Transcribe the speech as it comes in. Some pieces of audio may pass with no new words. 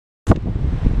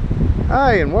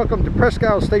Hi, and welcome to Presque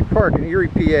State Park in Erie,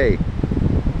 PA.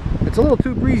 It's a little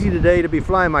too breezy today to be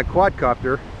flying my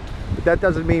quadcopter, but that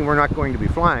doesn't mean we're not going to be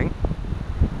flying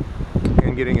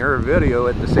and getting air video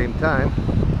at the same time.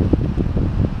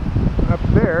 Up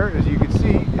there, as you can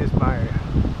see, is my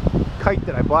kite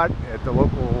that I bought at the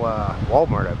local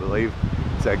Walmart, I believe.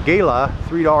 It's a Gala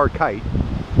 $3 kite.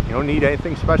 You don't need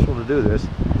anything special to do this.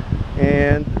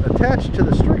 And attached to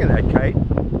the string of that kite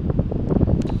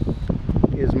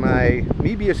is my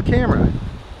Mobius camera.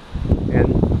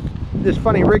 And this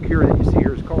funny rig here that you see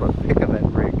here is called a pick-a-vet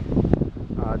rig.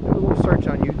 Do a little search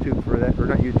on YouTube for that, or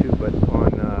not YouTube, but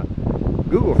on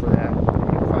Google for that.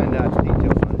 You can find out the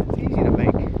details on it. It's easy to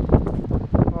make.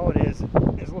 All it is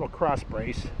a little cross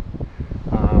brace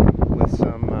with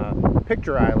some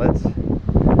picture eyelets.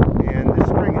 And this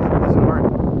string isn't hard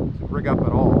to rig up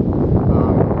at all.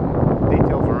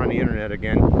 Details are on the internet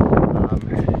again.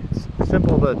 It's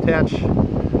simple to attach.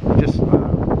 Just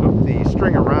hook the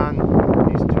string around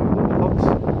these two little hooks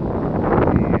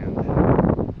and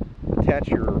attach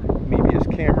your Mobius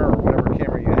camera or whatever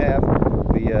camera you have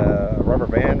via a rubber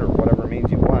band or whatever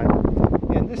means you want.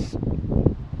 And this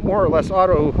more or less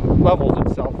auto levels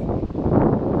itself.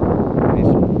 Let me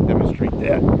demonstrate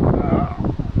that.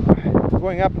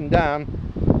 Going up and down,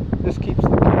 this keeps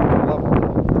the camera level.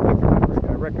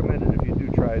 I recommend it if you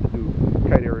do try to do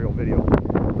kite aerial video.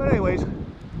 But anyways,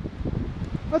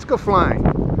 let's go flying.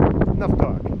 Enough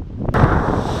talk.